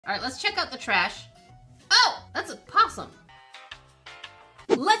right, let's check out the trash. Oh, that's a possum.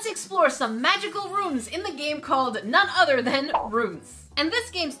 Let's explore some magical rooms in the game called none other than Rooms. And this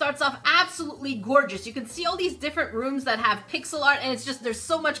game starts off absolutely gorgeous. You can see all these different rooms that have pixel art, and it's just, there's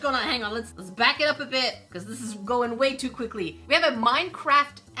so much going on. Hang on, let's back it up a bit, because this is going way too quickly. We have a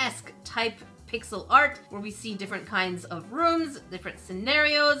Minecraft-esque type pixel art where we see different kinds of rooms, different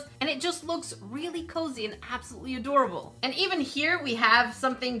scenarios, and it just looks really cozy and absolutely adorable. And even here we have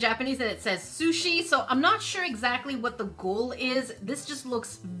something Japanese and it says sushi, so I'm not sure exactly what the goal is. This just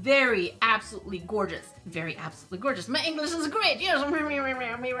looks very absolutely gorgeous. Very absolutely gorgeous. My English is great. Yes,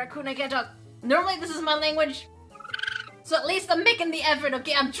 me Raccoon, I can't talk. Normally this is my language, so at least I'm making the effort,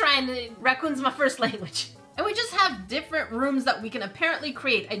 okay? I'm trying to, Raccoon's my first language. And we just have different rooms that we can apparently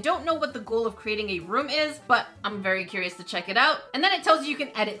create. I don't know what the goal of creating a room is, but I'm very curious to check it out. And then it tells you can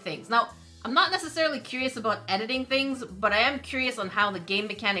edit things. Now, I'm not necessarily curious about editing things, but I am curious on how the game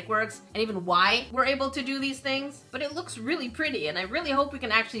mechanic works and even why we're able to do these things. But it looks really pretty, and I really hope we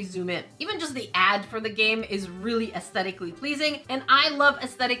can actually zoom in. Even just the ad for the game is really aesthetically pleasing, and I love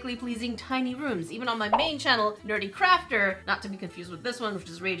aesthetically pleasing tiny rooms. Even on my main channel, Nerdy Crafter, not to be confused with this one, which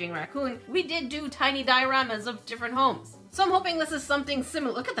is Raging Raccoon, we did do tiny dioramas of different homes. So I'm hoping this is something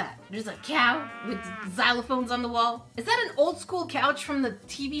similar. Look at that. There's a cow with xylophones on the wall. Is that an old school couch from the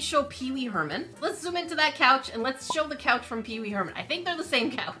TV show Pee Wee Herman? Let's zoom into that couch and let's show the couch from Pee Wee Herman. I think they're the same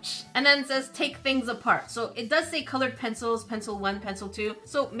couch. And then it says take things apart. So it does say colored pencils, pencil 1, pencil 2.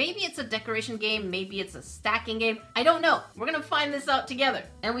 So maybe it's a decoration game, maybe it's a stacking game. I don't know. We're gonna find this out together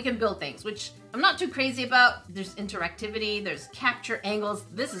and we can build things, which I'm not too crazy about. There's interactivity, there's capture angles.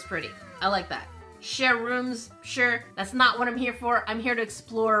 This is pretty. I like that. Share rooms, sure, that's not what I'm here for. I'm here to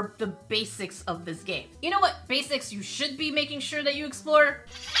explore the basics of this game. You know what basics you should be making sure that you explore?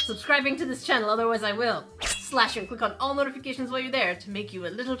 Subscribing to this channel, otherwise I will slash and click on all notifications while you're there to make you a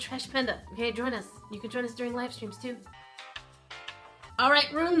little trash panda. Okay, join us. You can join us during live streams too.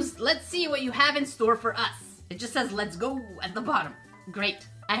 Alright, rooms, let's see what you have in store for us. It just says let's go at the bottom. Great.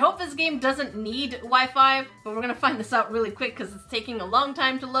 I hope this game doesn't need Wi-Fi, but we're gonna find this out really quick because it's taking a long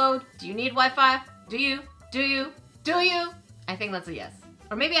time to load. Do you need Wi-Fi? Do you? Do you? Do you? I think that's a yes.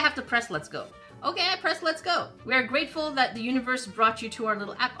 Or maybe I have to press let's go. Okay, I press let's go. We are grateful that the universe brought you to our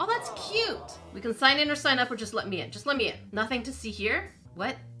little app. Oh, that's cute. We can sign in or sign up or just let me in. Just let me in. Nothing to see here?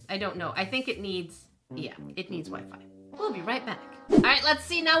 What? I don't know. I think it needs, yeah, it needs Wi-Fi. We'll be right back. All right, let's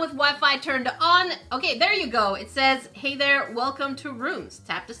see now with Wi-Fi turned on. Okay, there you go. It says, hey there, welcome to Rooms.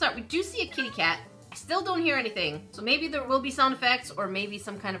 Tap to start. We do see a kitty cat. I still don't hear anything, so maybe there will be sound effects or maybe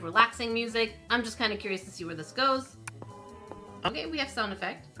some kind of relaxing music. I'm just kind of curious to see where this goes. Okay, we have sound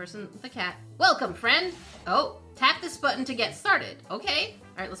effect. Person with a cat. Welcome, friend. Oh, tap this button to get started. Okay.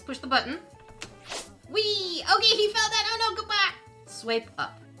 All right, let's push the button. Whee! Okay, he fell down. Oh no, goodbye. Swipe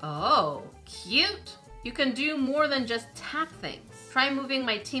up. Oh, cute. You can do more than just tap things. Try moving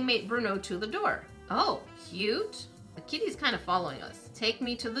my teammate Bruno to the door. Oh, cute. The kitty's kind of following us. Take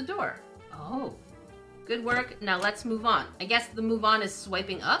me to the door. Oh, good work. Now let's move on. I guess the move on is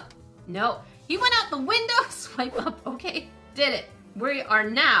swiping up? No, he went out the window. Swipe up. Okay, did it. We are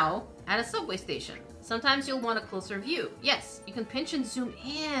now at a subway station. Sometimes you'll want a closer view. Yes, you can pinch and zoom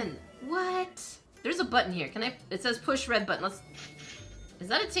in. What? There's a button here. Can I? It says push red button. Let's. Is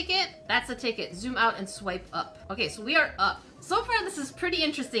that a ticket? That's a ticket. Zoom out and swipe up. Okay, so we are up. So far, this is pretty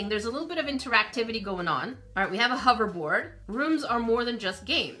interesting. There's a little bit of interactivity going on. All right, we have a hoverboard. Rooms are more than just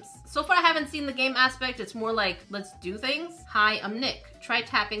games. So far, I haven't seen the game aspect. It's more like, let's do things. Hi, I'm Nick. Try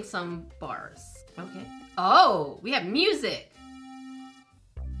tapping some bars. Okay. Oh, we have music.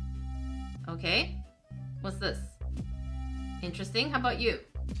 Okay. What's this? Interesting. How about you?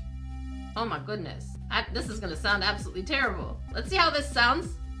 Oh my goodness. This is gonna sound absolutely terrible. Let's see how this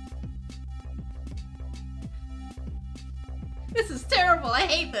sounds. This is terrible. I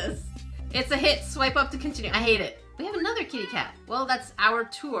hate this. It's a hit. Swipe up to continue. I hate it. We have another kitty cat. Well, that's our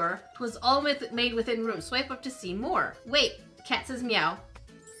tour. It was all made within room. Swipe up to see more. Wait. Cat says meow.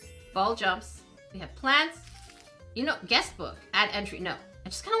 Ball jumps. We have plants. You know, guest book. Add entry. No. I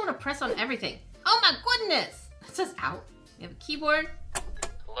just kind of want to press on everything. Oh my goodness. It says out. We have a keyboard.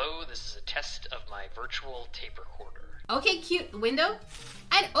 Hello, this is a test of my virtual tape recorder. Okay, cute. Window.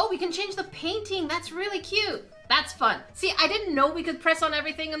 And oh, we can change the painting. That's really cute. That's fun. See, I didn't know we could press on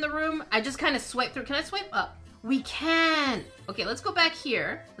everything in the room. I just kind of swiped through. Can I swipe up? We can. Okay, let's go back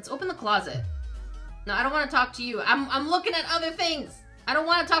here. Let's open the closet. No, I don't want to talk to you. I'm looking at other things. I don't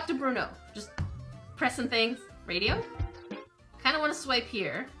want to talk to Bruno. Just pressing things. Radio. Kind of want to swipe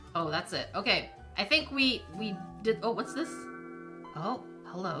here. Oh, that's it. Okay. I think we did. Oh, what's this? Oh,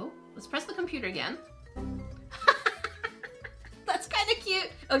 hello. Let's press the computer again. That's kind of cute.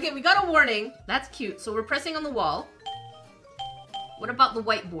 Okay, we got a warning. That's cute. So we're pressing on the wall. What about the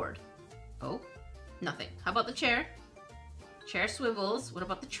whiteboard? Oh, nothing. How about the chair? Chair swivels. What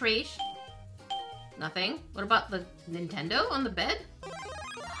about the trash? Nothing. What about the Nintendo on the bed?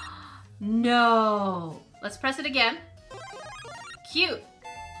 No. Let's press it again. Cute.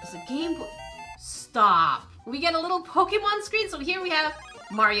 It's a Game Boy. Stop. We get a little Pokemon screen. So here we have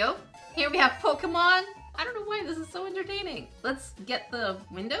Mario. Here we have Pokemon. I don't know why this is so entertaining. Let's get the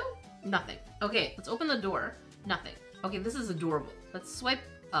window. Nothing. Okay, let's open the door. Nothing. Okay, this is adorable. Let's swipe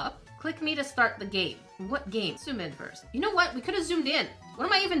up. Click me to start the game. What game? Zoom in first. You know what? We could have zoomed in. What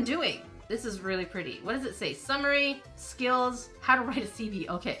am I even doing? This is really pretty. What does it say? Summary, skills, how to write a CV.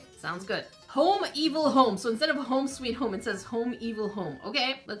 Okay, sounds good. Home Evil Home. So instead of Home Sweet Home, it says Home Evil Home.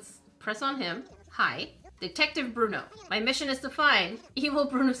 Okay, let's press on him. Hi. Detective Bruno. My mission is to find Evil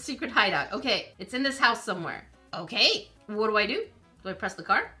Bruno's secret hideout. Okay, it's in this house somewhere. Okay, what do? Do I press the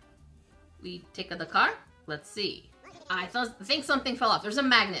car? We take the car? Let's see. I think something fell off. There's a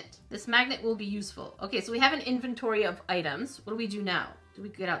magnet. This magnet will be useful. Okay, so we have an inventory of items. What do we do now? Do we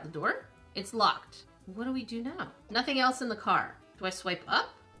get out the door? It's locked. What do we do now? Nothing else in the car. Do I swipe up?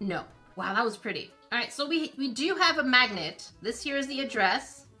 No. Wow, that was pretty. All right, so we do have a magnet. This here is the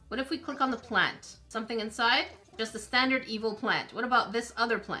address. What if we click on the plant? Something inside? Just a standard evil plant. What about this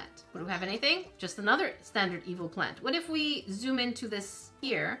other plant? Do we have anything? Just another standard evil plant. What if we zoom into this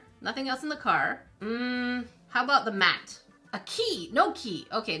here? Nothing else in the car. How about the mat? A key. No key.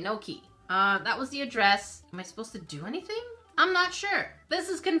 Okay, no key. That was the address. Am I supposed to do anything? I'm not sure. This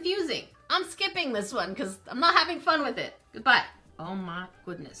is confusing. I'm skipping this one because I'm not having fun with it. Goodbye. Oh my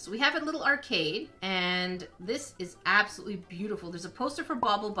goodness. So we have a little arcade and this is absolutely beautiful. There's a poster for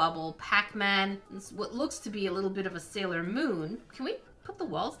Bobble Bobble, Pac-Man. This what looks to be a little bit of a Sailor Moon. Can we put the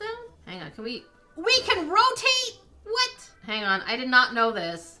walls down? Hang on, we can rotate? What? Hang on, I did not know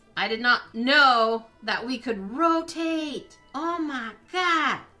this. I did not know that we could rotate. Oh my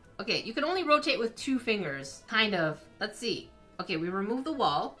God. Okay, you can only rotate with 2 fingers, kind of. Let's see. Okay, we remove the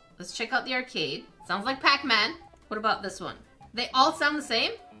wall. Let's check out the arcade. Sounds like Pac-Man. What about this one? They all sound the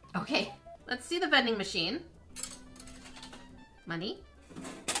same? Okay, let's see the vending machine. Money.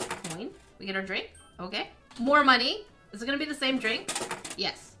 Coin. We get our drink. Okay. More money. Is it gonna be the same drink?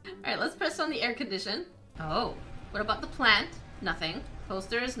 Yes. All right, let's press on the air condition. Oh, what about the plant? Nothing.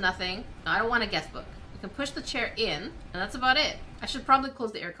 Posters, nothing. No, I don't want a guest book. We can push the chair in, and that's about it. I should probably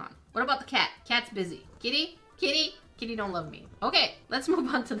close the aircon. What about the cat? Cat's busy. Kitty? Kitty? Kitty don't love me. Okay, let's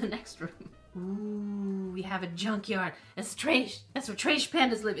move on to the next room. Ooh, we have a junkyard. That's trash. That's where trash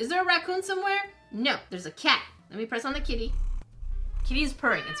pandas live. Is there a raccoon somewhere? No, there's a cat. Let me press on the kitty. Kitty's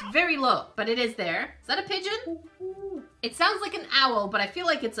purring. It's very low, but it is there. Is that a pigeon? It sounds like an owl, but I feel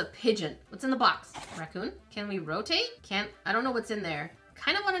like it's a pigeon. What's in the box? Raccoon? Can we rotate? I don't know what's in there.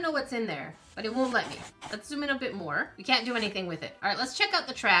 Kind of want to know what's in there, but it won't let me. Let's zoom in a bit more. We can't do anything with it. All right, let's check out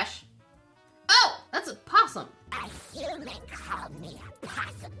the trash. Oh, that's a possum. A human called me a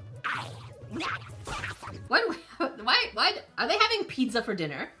possum. I am not a possum. Why are they having pizza for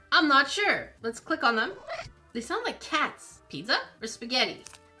dinner? I'm not sure. Let's click on them. They sound like cats. Pizza or spaghetti?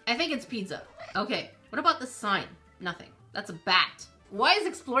 I think it's pizza. Okay, what about the sign? Nothing. That's a bat. Why is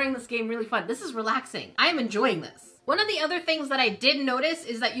exploring this game really fun? This is relaxing. I am enjoying this. One of the other things that I did notice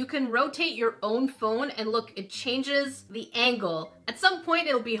is that you can rotate your own phone and look, it changes the angle. At some point,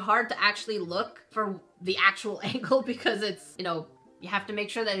 it'll be hard to actually look for the actual angle because it's, you have to make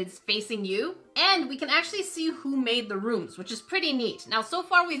sure that it's facing you. And we can actually see who made the rooms, which is pretty neat. Now, so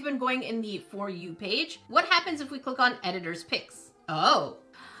far we've been going in the For You page. What happens if we click on Editor's Picks? Oh,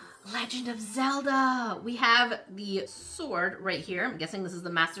 Legend of Zelda. We have the sword right here. I'm guessing this is the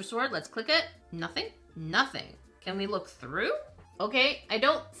Master Sword. Let's click it. Nothing. Nothing. Can we look through? Okay, I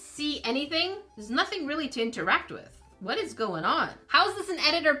don't see anything. There's nothing really to interact with. What is going on? How is this an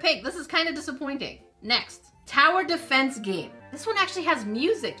editor pick? This is kind of disappointing. Next, tower defense game. This one actually has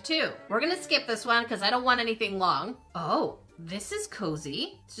music too. We're gonna skip this one because I don't want anything long. Oh, this is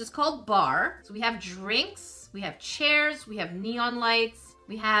cozy. It's just called bar. So we have drinks, we have chairs, we have neon lights,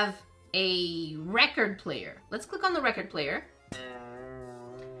 we have a record player. Let's click on the record player.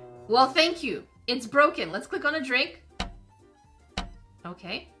 Well, thank you. It's broken. Let's click on a drink.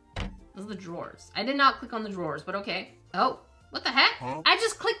 Okay. Those are the drawers. I did not click on the drawers, but okay. Oh, what the heck? Huh? I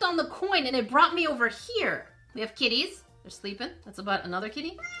just clicked on the coin and it brought me over here. We have kitties. They're sleeping. That's about another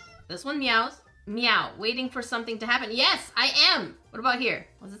kitty. This one meows. Meow. Waiting for something to happen. Yes, I am. What about here?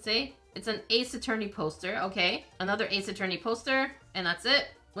 What does it say? It's an Ace Attorney poster. Okay. Another Ace Attorney poster. And that's it.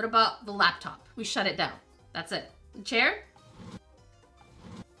 What about the laptop? We shut it down. That's it. The chair?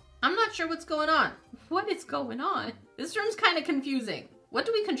 I'm not sure what's going on. What is going on? This room's kind of confusing. What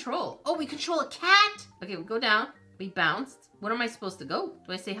do we control? Oh, we control a cat. Okay, we go down. We bounced. What am I supposed to go?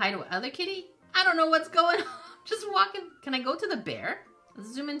 Do I say hi to other kitty? I don't know what's going on. Just walking. Can I go to the bear?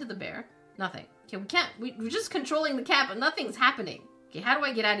 Let's zoom into the bear. Nothing. Okay, we can't. We're just controlling the cat, but nothing's happening. Okay, how do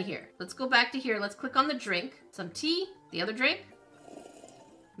I get out of here? Let's go back to here. Let's click on the drink. Some tea. The other drink.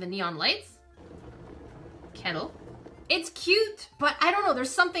 The neon lights. Kettle. It's cute, but I don't know.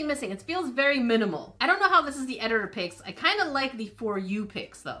 There's something missing. It feels very minimal. I don't know how this is the editor picks. I kind of like the For You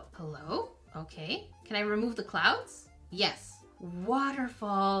picks, though. Hello? Okay. Can I remove the clouds? Yes.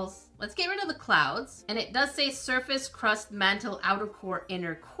 Waterfalls. Let's get rid of the clouds. And it does say surface, crust, mantle, outer core,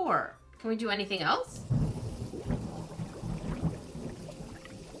 inner core. Can we do anything else?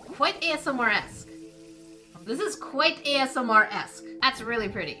 Quite ASMR-esque. This is quite ASMR-esque. That's really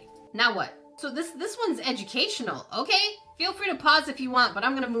pretty. Now what? So this one's educational, okay? Feel free to pause if you want, but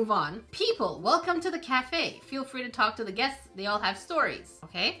I'm gonna move on. People, welcome to the cafe. Feel free to talk to the guests. They all have stories.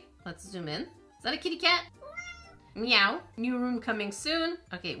 Okay, let's zoom in. Is that a kitty cat? Meow. New room coming soon.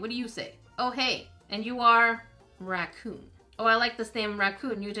 Okay, what do you say? Oh, hey, and you are Raccoon. Oh, I like this name,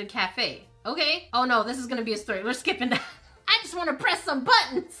 Raccoon, new to cafe. Okay. Oh no, this is gonna be a story. We're skipping that. I just wanna press some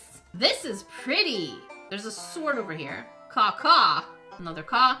buttons. This is pretty. There's a sword over here. Caw caw. Another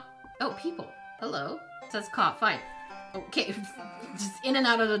caw. Oh, people. Hello. It says caw, fine. Okay, just in and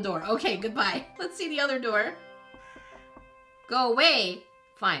out of the door. Okay, goodbye. Let's see the other door. Go away.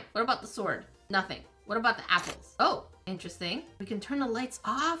 Fine. What about the sword? Nothing. What about the apples? Oh, interesting. We can turn the lights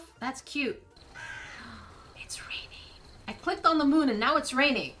off. That's cute. It's raining. I clicked on the moon and now it's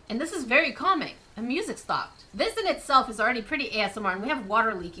raining. And this is very calming. The music stopped. This in itself is already pretty ASMR and we have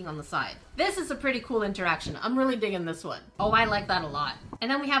water leaking on the side. This is a pretty cool interaction. I'm really digging this one. Oh, I like that a lot. And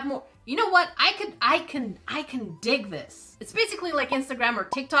then we have more. You know what? I can dig this. It's basically like Instagram or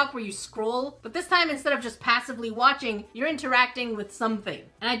TikTok where you scroll, but this time instead of just passively watching, you're interacting with something.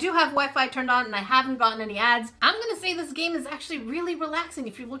 And I do have Wi-Fi turned on and I haven't gotten any ads. I'm gonna say this game is actually really relaxing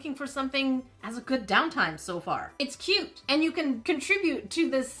if you're looking for something as a good downtime so far. It's cute and you can contribute to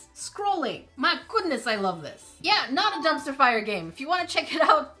this scrolling. My goodness, I love this. Yeah, not a dumpster fire game. If you want to check it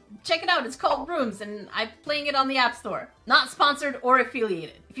out, check it out. It's called Rooms and I'm playing it on the App Store. Not sponsored or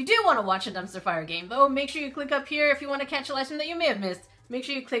affiliated. If you do want to watch a dumpster fire game though, make sure you click up here if you want to catch a live stream that you may have missed. Make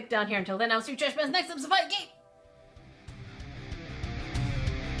sure you click down here. Until then, I'll see you trash fans next dumpster fire game.